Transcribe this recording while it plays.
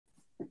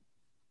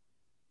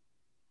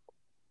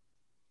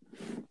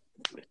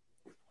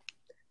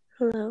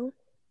Hello.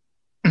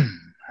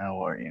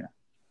 How are you?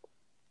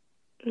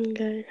 I'm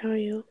good. How are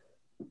you?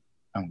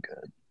 I'm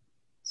good.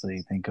 So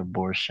you think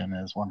abortion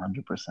is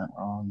 100%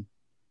 wrong?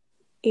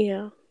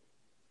 Yeah.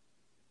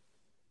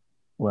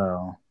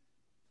 Well,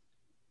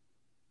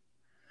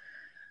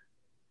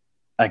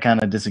 I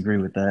kind of disagree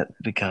with that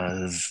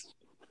because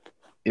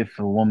if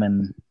a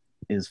woman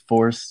is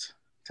forced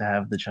to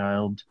have the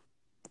child,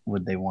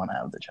 would they want to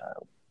have the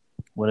child?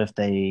 What if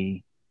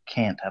they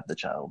can't have the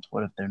child?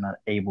 What if they're not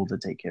able to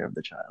take care of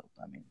the child?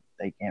 I mean,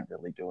 they can't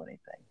really do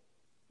anything.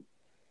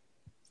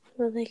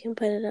 Well, they can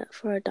put it up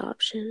for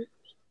adoption.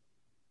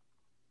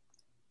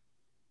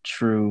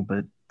 True,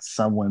 but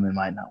some women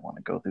might not want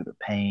to go through the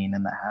pain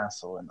and the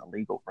hassle and the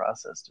legal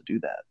process to do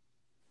that.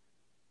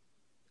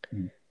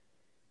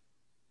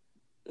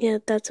 Yeah,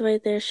 that's why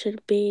there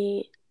should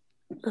be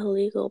a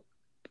legal,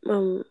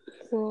 um,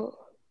 well,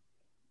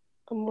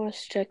 a more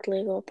strict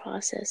legal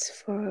process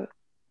for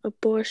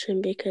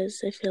abortion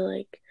because I feel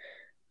like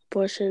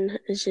abortion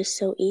is just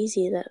so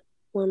easy that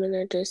women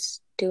are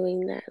just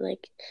doing that.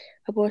 Like,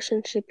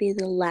 abortion should be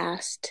the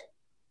last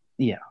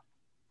Yeah,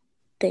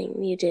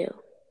 thing you do.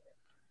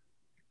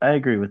 I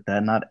agree with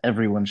that. Not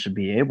everyone should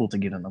be able to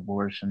get an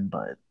abortion,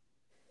 but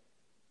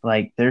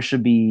like there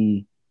should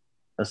be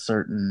a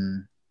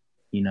certain,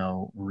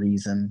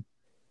 reason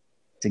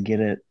to get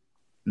it,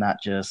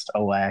 not just,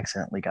 oh, I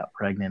accidentally got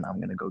pregnant, I'm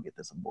gonna go get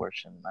this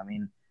abortion. I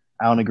mean,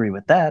 I don't agree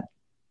with that,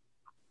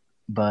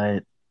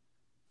 but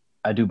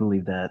I do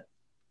believe that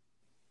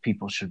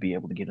people should be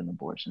able to get an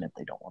abortion if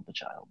they don't want the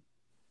child.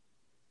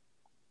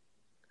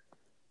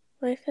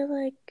 I feel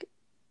like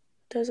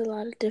there's a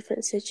lot of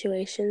different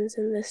situations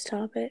in this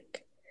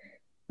topic.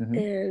 Hmm.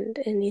 And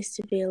it needs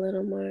to be a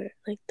little more,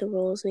 like, the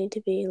rules need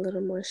to be a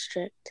little more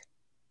strict.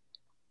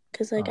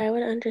 Because, like, Uh, I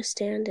would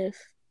understand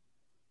if,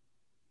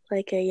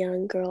 like, a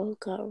young girl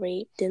got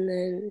raped and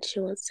then she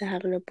wants to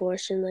have an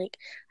abortion. Like,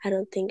 I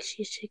don't think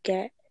she should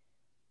get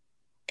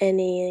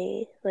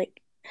any,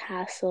 like,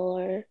 hassle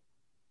or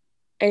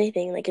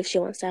anything. Like, if she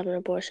wants to have an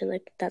abortion,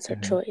 like, that's her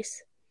mhm.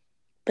 choice.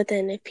 But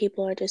then if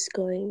people are just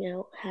going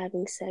out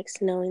having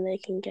sex knowing they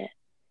can get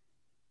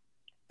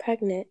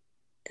pregnant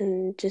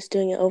and just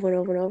doing it over and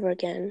over and over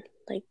again,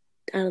 like,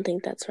 I don't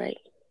think that's right.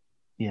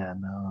 Yeah,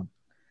 no,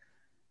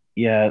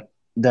 yeah,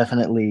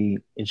 definitely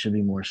it should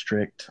be more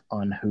strict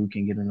on who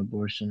can get an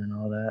abortion and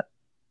all that.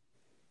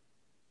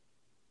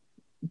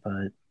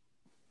 But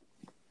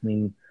I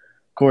mean,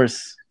 of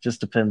course,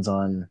 just depends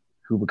on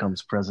who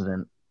becomes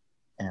president,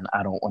 and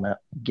I don't want to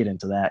get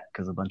into that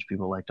because a bunch of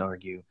people like to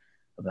argue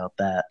about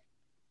that.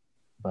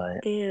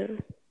 But Yeah.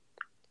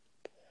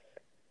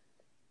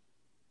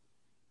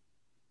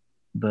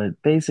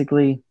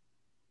 basically,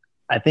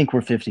 I think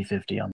we're 50-50 on